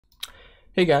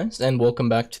Hey guys, and welcome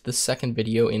back to the second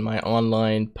video in my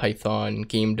online Python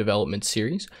game development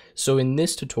series. So in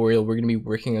this tutorial, we're going to be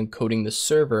working on coding the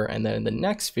server, and then in the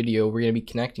next video, we're going to be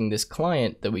connecting this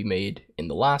client that we made in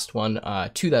the last one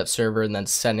to that server, and then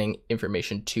sending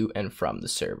information to and from the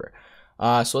server.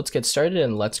 So let's get started,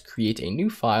 and let's create a new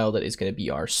file that is going to be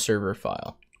our server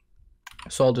file.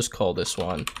 So I'll just call this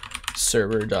one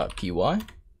server.py.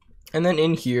 And then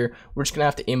in here, we're just going to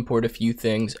have to import a few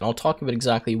things, and I'll talk about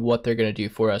exactly what they're going to do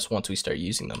for us once we start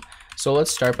using them. So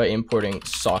let's start by importing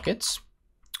sockets,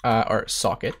 or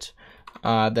socket.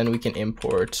 Then we can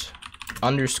import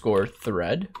underscore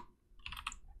thread,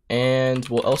 and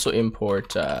we'll also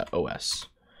import OS.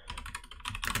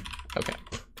 Okay,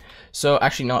 so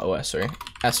actually not OS, sorry,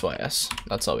 SYS.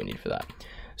 That's all we need for that.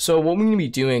 So what we're going to be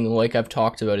doing, like I've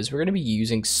talked about, is we're going to be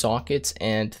using sockets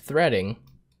and threading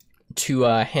to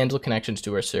handle connections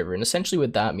to our server. And essentially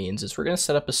what that means is we're going to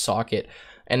set up a socket,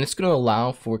 and it's going to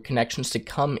allow for connections to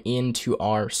come into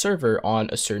our server on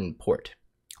a certain port.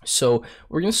 So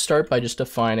we're going to start by just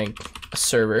defining a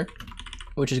server,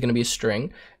 which is going to be a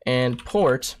string, and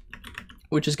port,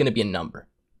 which is going to be a number.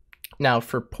 Now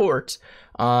for ports,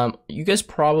 you guys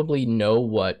probably know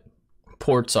what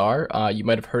ports are. You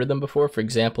might have heard of them before. For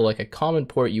example, like a common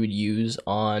port you would use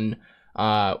on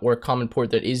or a common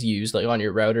port that is used like on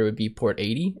your router would be port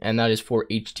 80, and that is for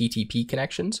HTTP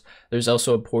connections. There's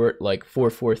also a port like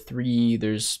 443.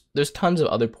 There's tons of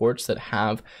other ports that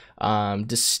have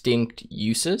distinct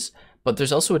uses, but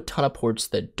there's also a ton of ports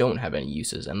that don't have any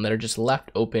uses and that are just left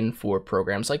open for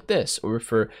programs like this or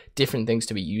for different things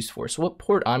to be used for. So what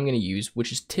port I'm going to use,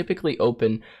 which is typically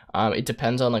open, it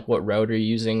depends on like what router you're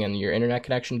using and your internet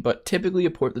connection, but typically a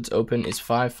port that's open is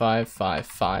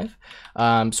 5555.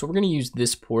 So we're going to use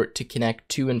this port to connect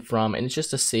to and from, and it's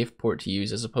just a safe port to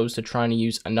use as opposed to trying to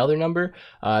use another number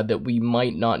that we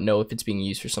might not know if it's being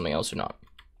used for something else or not.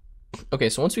 Okay,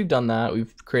 so once we've done that,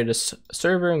 we've created a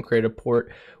server and created a port.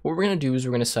 What we're going to do is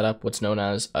we're going to set up what's known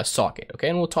as a socket, okay?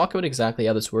 And we'll talk about exactly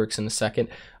how this works in a second,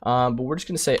 but we're just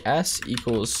going to say s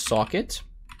equals socket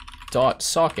dot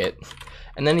socket,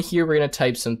 and then here we're going to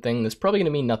type something that's probably going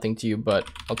to mean nothing to you, but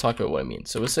I'll talk about what it means.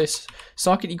 So we'll say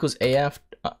socket equals af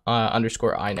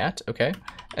underscore inet, okay?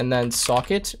 And then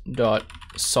socket dot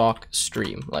sock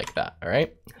stream, like that, all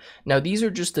right? Now these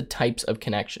are just the types of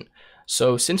connection.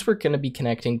 So since we're going to be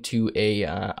connecting to a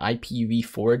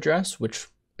IPv4 address, which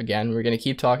again, we're going to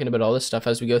keep talking about all this stuff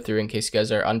as we go through in case you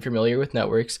guys are unfamiliar with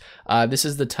networks, this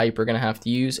is the type we're going to have to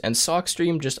use. And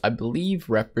sockstream just, I believe,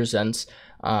 represents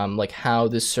like how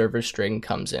this server string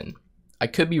comes in. I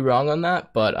could be wrong on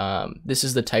that, but this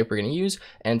is the type we're going to use.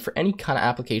 And for any kind of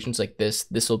applications like this,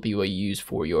 this will be what you use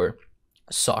for your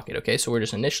socket. Okay, so we're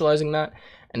just initializing that.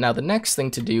 And now the next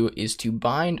thing to do is to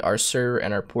bind our server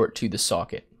and our port to the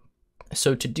socket.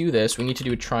 So to do this, we need to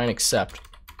do a try and accept.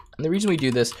 And the reason we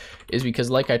do this is because,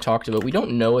 like I talked about, we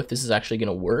don't know if this is actually going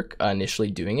to work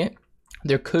initially doing it.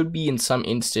 There could be in some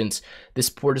instance this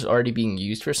port is already being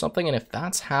used for something, and if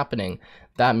that's happening,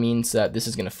 that means that this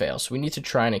is going to fail. So we need to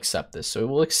try and accept this. So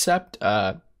we'll accept,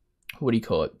 what do you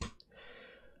call it?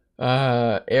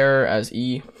 Error as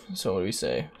E. So what do we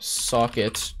say?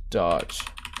 Socket dot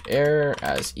error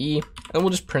as E, and we'll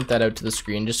just print that out to the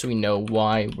screen just so we know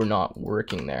why we're not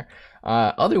working there.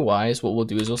 Otherwise, what we'll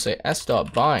do is we'll say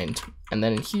s.bind, and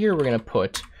then in here we're going to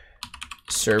put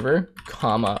server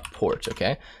comma port,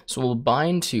 okay? So we'll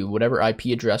bind to whatever IP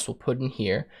address we'll put in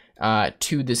here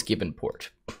to this given port.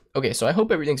 Okay, so I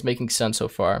hope everything's making sense so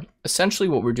far. Essentially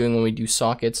what we're doing when we do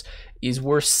sockets is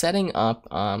we're setting up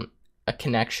a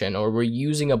connection, or we're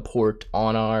using a port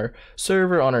on our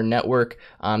server, on our network.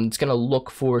 It's going to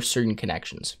look for certain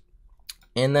connections.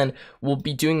 And then we'll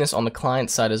be doing this on the client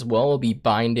side as well. We'll be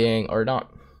binding, or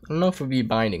not, I don't know if we'll be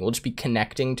binding. We'll just be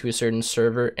connecting to a certain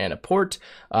server and a port.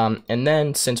 And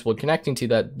then since we're connecting to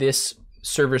that, this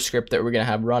server script that we're going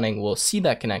to have running will see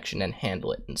that connection and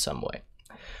handle it in some way.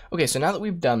 Okay, so now that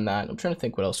we've done that, I'm trying to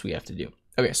think what else we have to do.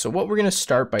 Okay, so what we're going to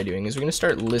start by doing is we're going to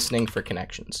start listening for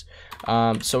connections.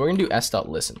 So we're going to do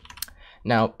s.listen.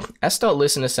 Now,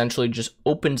 s.listen essentially just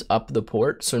opens up the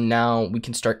port, so now we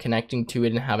can start connecting to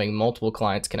it and having multiple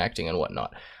clients connecting and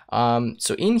whatnot.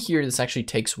 So in here, this actually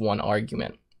takes one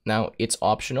argument. Now, it's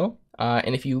optional,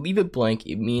 and if you leave it blank,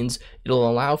 it means it'll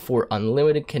allow for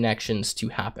unlimited connections to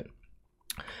happen.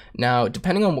 Now,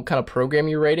 depending on what kind of program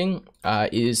you're writing,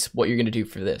 is what you're going to do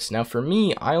for this. Now, for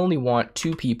me, I only want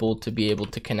 2 people to be able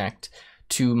to connect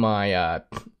to my,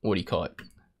 what do you call it?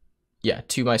 Yeah,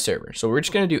 to my server. So we're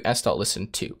just going to do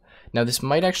s.listen 2. Now this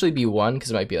might actually be 1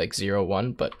 because it might be like 0,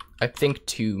 1, but I think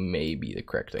 2 may be the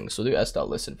correct thing. So we'll do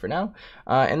s.listen for now.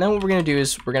 And then what we're going to do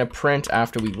is we're going to print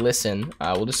after we listen.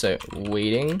 We'll just say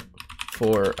waiting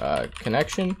for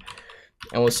connection,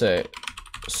 and we'll say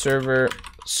server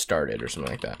started or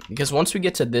something like that. Because once we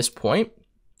get to this point,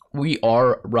 we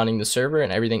are running the server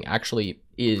and everything actually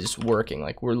is working.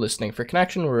 Like we're listening for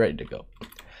connection, we're ready to go.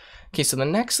 Okay, so the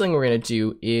next thing we're going to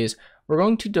do is we're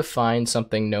going to define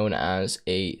something known as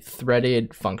a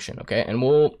threaded function, okay? And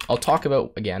I'll talk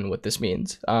about again what this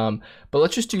means. But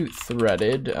let's just do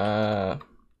threaded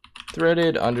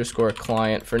underscore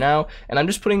client for now. And I'm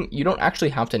just putting, you don't actually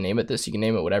have to name it this, you can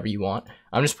name it whatever you want.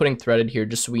 I'm just putting threaded here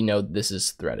just so we know this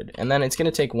is threaded. And then it's going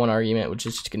to take one argument, which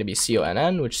is just going to be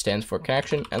conn, which stands for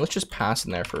connection. And let's just pass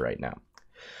in there for right now.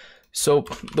 So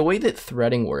the way that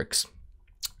threading works,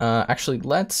 actually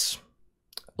let's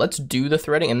do the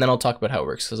threading and then I'll talk about how it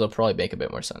works because it'll probably make a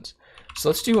bit more sense. So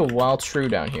let's do a while true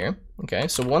down here. Okay,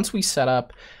 so once we set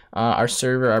up our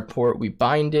server, our port, we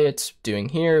bind it, doing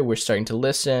here, we're starting to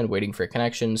listen, waiting for a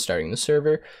connection, starting the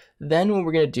server. Then what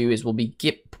we're going to do is we'll be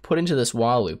put into this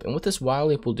while loop. And what this while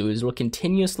loop will do is we'll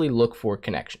continuously look for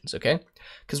connections, okay?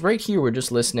 Because right here, we're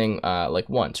just listening like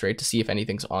once, right? To see if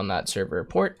anything's on that server or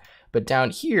port. But down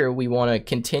here, we want to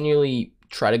continually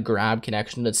try to grab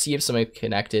connection to see if something's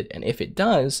connected. And if it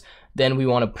does, then we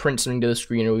want to print something to the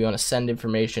screen, or we want to send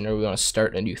information, or we want to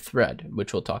start a new thread,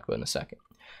 which we'll talk about in a second.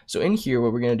 So in here,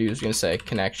 what we're going to do is we're going to say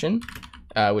connection,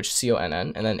 which is conn,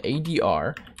 and then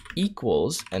adr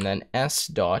equals, and then s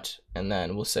dot, and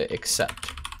then we'll say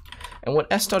accept. And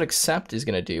what s dot accept is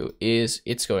going to do is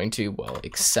it's going to, well,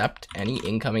 accept any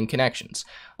incoming connections.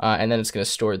 And then it's going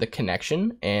to store the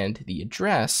connection and the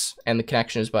address. And the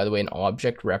connection is, by the way, an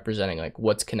object representing like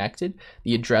what's connected.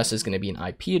 The address is going to be an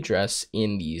IP address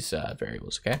in these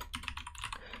variables, okay?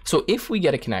 So if we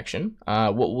get a connection,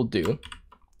 what we'll do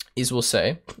is we'll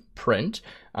say print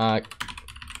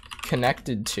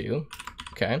connected to,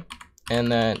 okay,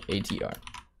 and then ATR.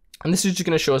 And this is just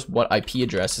going to show us what IP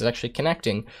address is actually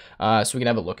connecting, so we can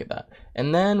have a look at that.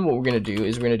 And then what we're going to do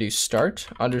is we're going to do start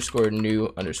underscore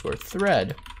new underscore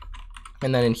thread.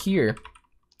 And then in here,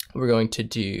 we're going to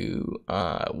do,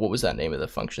 what was that name of the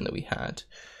function that we had?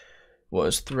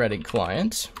 Was threaded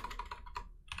client.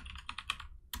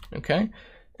 Okay.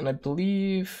 And I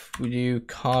believe we do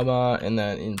comma, and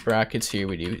then in brackets here,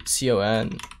 we do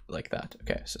con like that.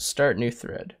 Okay, so start new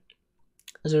thread.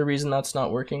 Is there a reason that's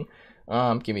not working?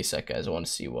 Give me a sec, guys. I want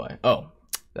to see why. Oh,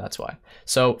 that's why.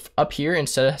 So up here,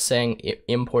 instead of saying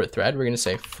import thread, we're going to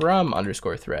say from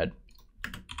underscore thread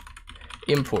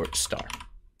import star.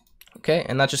 Okay,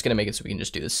 and that's just going to make it so we can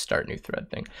just do this start new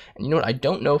thread thing. And you know what? I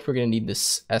don't know if we're going to need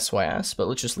this sys, but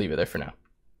let's just leave it there for now.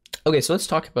 Okay, so let's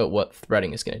talk about what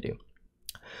threading is going to do.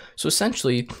 So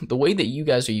essentially, the way that you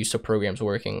guys are used to programs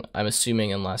working, I'm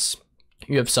assuming, unless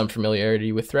you have some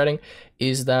familiarity with threading,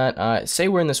 is that say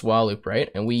we're in this while loop, right?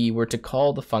 And we were to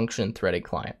call the function threaded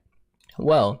client.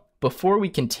 Well, before we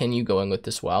continue going with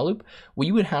this while loop,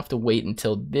 we would have to wait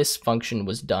until this function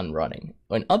was done running.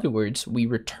 In other words, we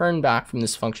return back from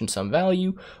this function some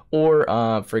value, or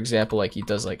for example, like it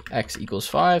does like x equals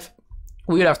 5.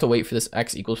 We would have to wait for this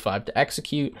x equals 5 to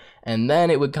execute, and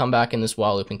then it would come back in this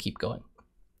while loop and keep going.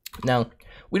 Now,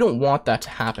 we don't want that to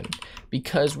happen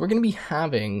because we're going to be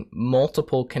having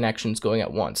multiple connections going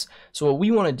at once. So what we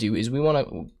want to do is we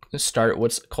want to start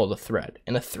what's called a thread.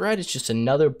 And a thread is just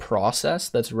another process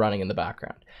that's running in the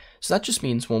background. So that just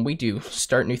means when we do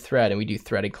start new thread and we do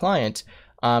threaded client,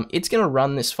 it's going to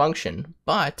run this function,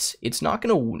 but it's not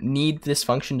going to need this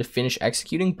function to finish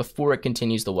executing before it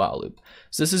continues the while loop.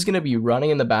 So this is going to be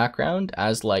running in the background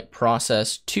as like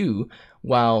process 2,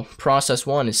 while process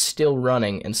 1 is still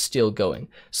running and still going.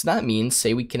 So that means,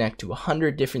 say we connect to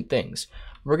 100 different things.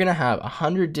 We're going to have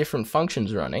 100 different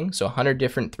functions running, so 100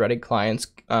 different threaded clients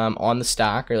on the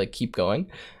stack, or like keep going.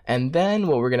 And then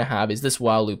what we're going to have is this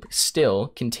while loop still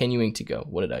continuing to go.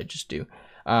 What did I just do?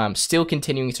 Still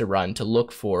continuing to run to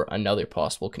look for another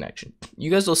possible connection.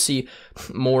 You guys will see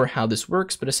more how this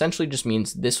works, but essentially just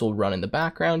means this will run in the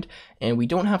background and we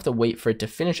don't have to wait for it to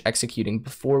finish executing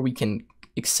before we can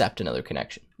accept another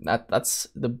connection. That's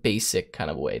the basic kind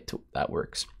of way that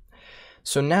works.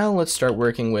 So now let's start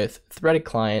working with threaded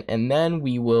client, and then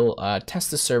we will test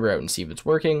the server out and see if it's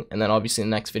working. And then obviously in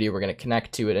the next video, we're going to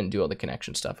connect to it and do all the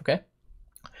connection stuff. Okay.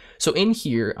 So in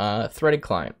here, threaded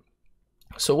client.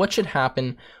 So what should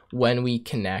happen when we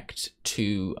connect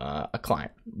to a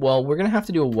client? Well, we're going to have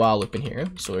to do a while loop in here.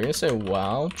 So we're going to say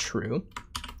while true,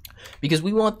 because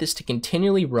we want this to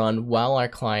continually run while our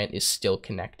client is still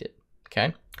connected.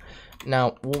 Okay.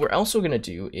 Now, what we're also going to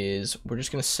do is we're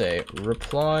just going to say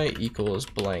reply equals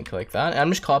blank like that. And I'm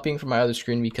just copying from my other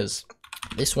screen because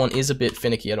this one is a bit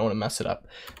finicky. I don't want to mess it up.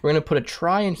 We're going to put a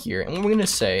try in here. And what we're going to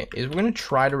say is we're going to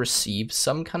try to receive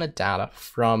some kind of data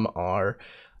from our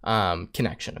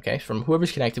connection. Okay. From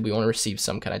whoever's connected, we want to receive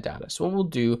some kind of data. So what we'll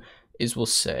do is we'll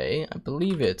say, I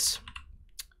believe it's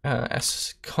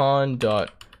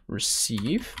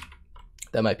scon.receive.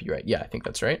 That might be right. Yeah, I think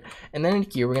that's right. And then in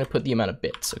here, we're going to put the amount of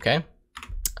bits, okay?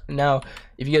 Now,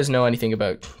 if you guys know anything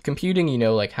about computing, you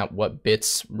know like what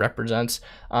bits represents.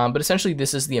 But essentially,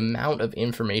 this is the amount of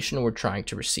information we're trying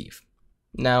to receive.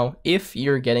 Now, if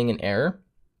you're getting an error,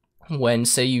 when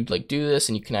say you like do this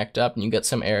and you connect up and you get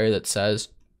some error that says,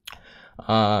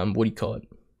 what do you call it?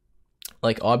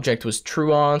 Like object was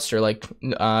truanced, or like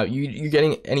you're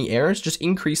getting any errors, just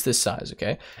increase this size,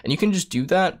 okay? And you can just do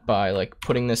that by like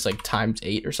putting this like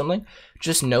 ×8 or something.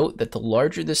 Just note that the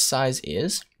larger this size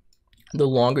is, the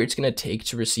longer it's going to take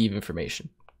to receive information.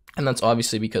 And that's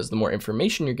obviously because the more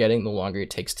information you're getting, the longer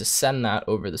it takes to send that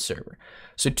over the server.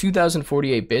 So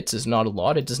 2048 bits is not a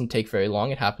lot. It doesn't take very long.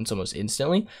 It happens almost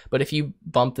instantly. But if you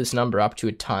bump this number up to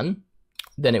a ton,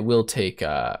 then it will take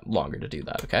longer to do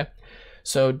that, okay?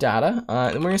 So data,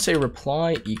 and we're going to say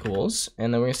reply equals,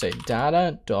 and then we're going to say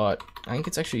data dot, I think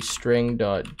it's actually string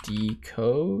dot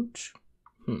decode.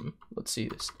 Let's see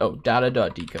this. Oh, data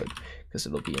dot decode, because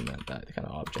it'll be in that kind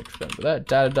of object. Remember that,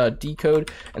 data dot decode,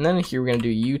 and then here we're going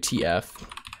to do UTF,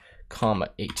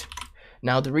 (8).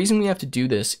 Now the reason we have to do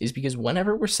this is because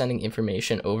whenever we're sending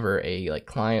information over a like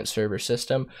client server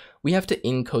system, we have to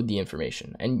encode the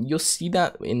information, and you'll see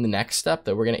that in the next step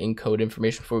that we're going to encode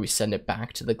information before we send it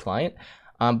back to the client.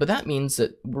 But that means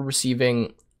that we're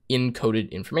receiving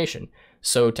encoded information.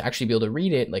 So to actually be able to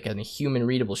read it like in a human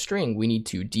readable string, we need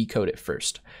to decode it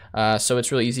first. So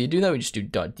it's really easy to do that. We just do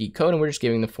 .decode, and we're just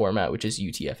giving the format, which is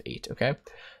UTF-8. Okay.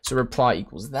 So reply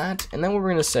equals that, and then what we're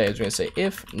going to say is we're going to say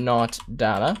if not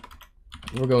data.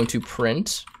 We're going to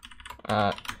print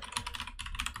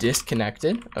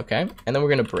disconnected, okay? And then we're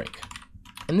going to break.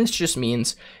 And this just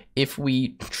means if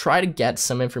we try to get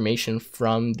some information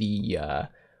from the,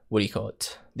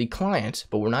 the client,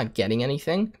 but we're not getting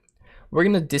anything, we're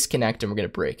going to disconnect and we're going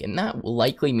to break. And that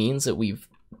likely means that we've,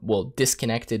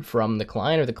 disconnected from the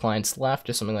client, or the client's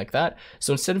left, or something like that.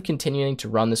 So instead of continuing to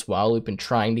run this while loop and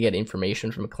trying to get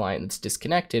information from a client that's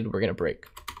disconnected, we're going to break.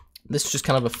 This is just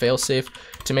kind of a fail-safe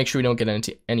to make sure we don't get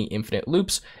into any infinite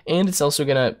loops, and it's also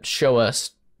going to show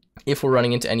us if we're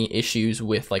running into any issues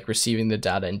with like receiving the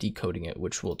data and decoding it,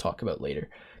 which we'll talk about later.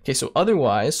 Okay, so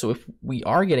otherwise, so if we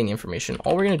are getting information,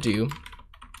 all we're going to do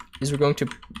is we're going to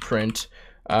print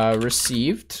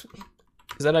received.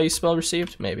 Is that how you spell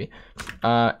received? Maybe.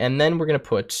 And then we're going to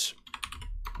put,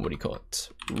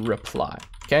 reply.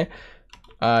 Okay,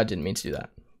 didn't mean to do that.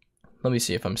 Let me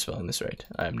see if I'm spelling this right.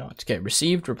 I am not. Okay,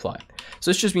 received reply. So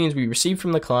this just means we received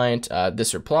from the client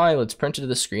this reply. Let's print it to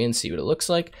the screen and see what it looks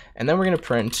like. And then we're going to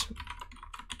print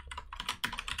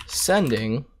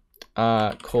sending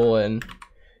colon,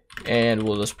 and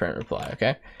we'll just print reply,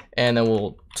 okay? And then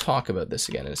we'll talk about this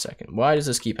again in a second. Why does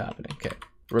this keep happening? Okay,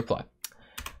 reply.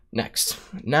 Next.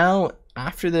 Now,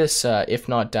 after this if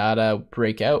not data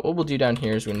breakout, what we'll do down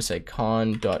here is we're going to say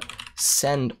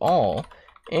con.sendAll.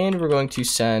 And we're going to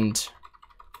send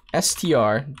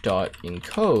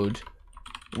str.encode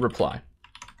reply.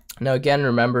 Now again,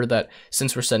 remember that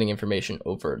since we're sending information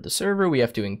over the server, we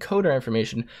have to encode our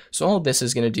information. So all this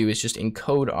is going to do is just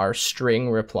encode our string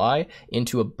reply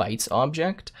into a bytes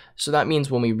object. So that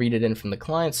means when we read it in from the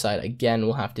client side, again,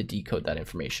 we'll have to decode that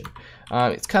information.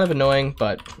 It's kind of annoying,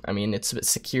 but I mean, it's a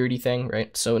security thing,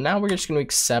 right? So now we're just going to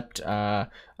accept, I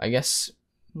guess,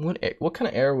 what kind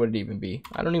of error would it even be?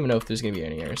 I don't even know if there's going to be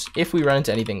any errors. If we run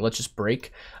into anything, let's just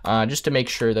break, just to make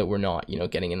sure that we're not,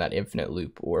 getting in that infinite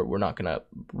loop, or we're not going to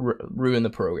ruin the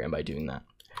program by doing that.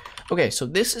 Okay, so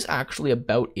this is actually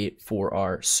about it for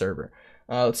our server.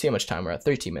 Let's see how much time we're at.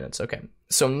 13 minutes. Okay,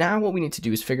 so now what we need to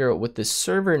do is figure out what this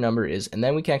server number is, and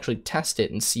then we can actually test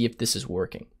it and see if this is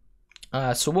working.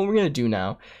 So what we're going to do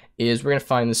now is we're going to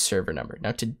find the server number.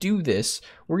 Now to do this,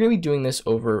 we're going to be doing this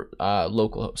over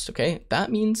localhost, okay?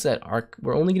 That means that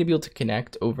we're only going to be able to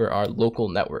connect over our local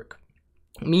network,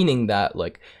 meaning that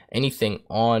like anything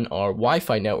on our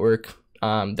Wi-Fi network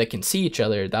that can see each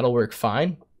other, that'll work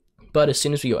fine. But as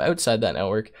soon as we go outside that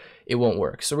network, it won't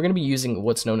work. So we're going to be using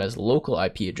what's known as local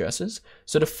IP addresses.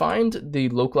 So to find the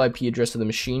local IP address of the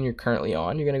machine you're currently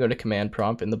on, you're going to go to command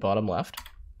prompt in the bottom left.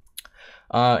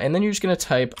 And then you're just going to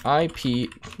type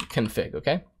ipconfig,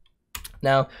 okay?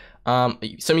 Now, Some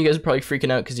of you guys are probably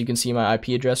freaking out because you can see my IP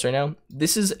address right now.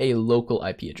 This is a local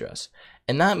IP address,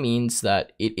 and that means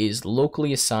that it is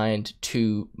locally assigned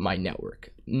to my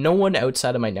network. No one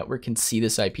outside of my network can see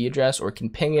this IP address or can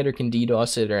ping it or can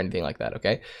DDoS it or anything like that,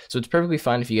 okay? So it's perfectly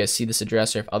fine if you guys see this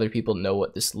address or if other people know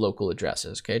what this local address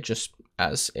is, okay? Just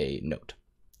as a note.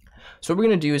 So what we're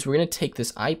going to do is we're going to take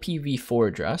this IPv4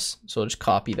 address, so I'll just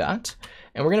copy that,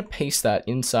 and we're going to paste that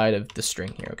inside of the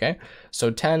string here, okay?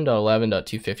 So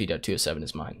 10.11.250.207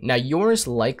 is mine. Now yours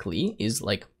likely is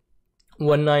like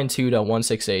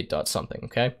 192.168. something,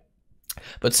 okay?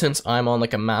 But since I'm on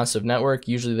like a massive network,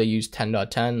 usually they use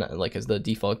 10.10 like as the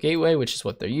default gateway, which is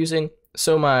what they're using.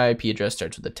 So my IP address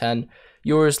starts with a 10.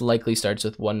 Yours likely starts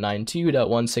with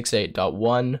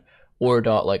 192.168.1 or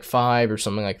 .5 or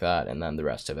something like that, and then the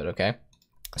rest of it, okay?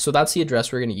 So that's the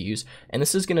address we're going to use, and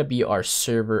this is going to be our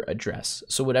server address.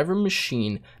 So whatever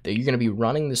machine that you're going to be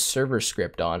running the server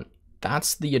script on,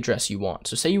 that's the address you want.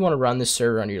 So say you want to run this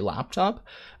server on your laptop,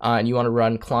 and you want to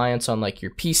run clients on like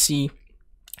your PC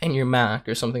and your Mac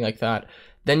or something like that,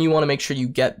 then you want to make sure you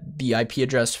get the IP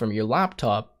address from your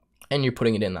laptop and you're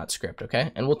putting it in that script,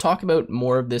 okay? And we'll talk about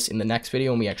more of this in the next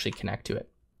video when we actually connect to it.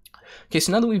 Okay,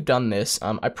 so now that we've done this,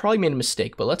 I probably made a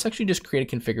mistake, but let's actually just create a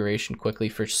configuration quickly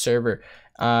for server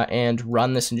and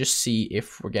run this and just see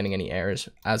if we're getting any errors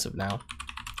as of now.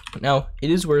 Now,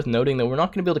 it is worth noting that we're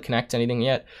not going to be able to connect to anything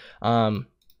yet, so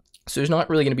there's not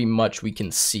really going to be much we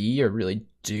can see or really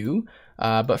do.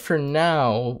 But for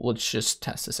now, let's just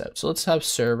test this out. So let's have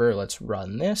server, let's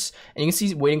run this, and you can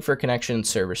see waiting for a connection,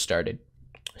 server started.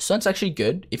 So that's actually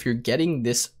good. If you're getting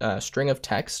this string of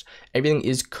text, everything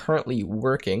is currently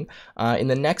working. In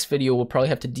the next video, we'll probably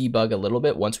have to debug a little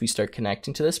bit once we start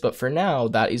connecting to this, but for now,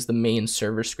 that is the main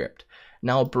server script.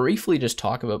 Now, I'll briefly just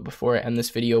talk about, before I end this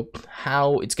video,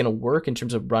 how it's going to work in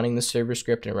terms of running the server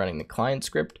script and running the client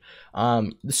script.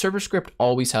 The server script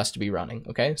always has to be running,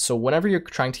 okay? So whenever you're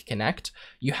trying to connect,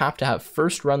 you have to have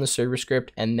first run the server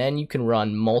script, and then you can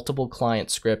run multiple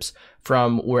client scripts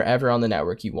from wherever on the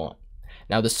network you want.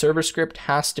 Now, the server script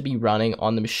has to be running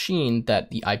on the machine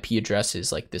that the IP address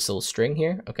is, like this little string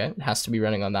here, okay? It has to be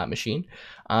running on that machine.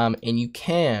 And you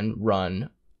can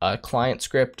run a client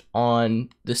script on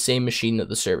the same machine that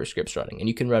the server script's running, and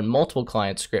you can run multiple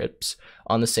client scripts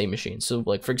on the same machine. So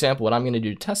like, for example, what I'm going to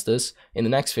do to test this in the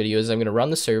next video is I'm going to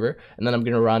run the server, and then I'm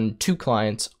going to run 2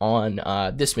 clients on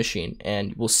this machine,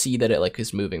 and we'll see that it like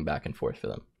is moving back and forth for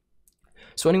them.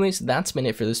 So anyways, that's been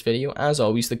it for this video. As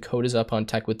always, the code is up on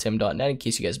techwithtim.net in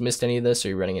case you guys missed any of this or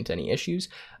you're running into any issues.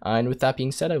 And with that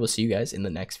being said, I will see you guys in the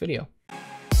next video.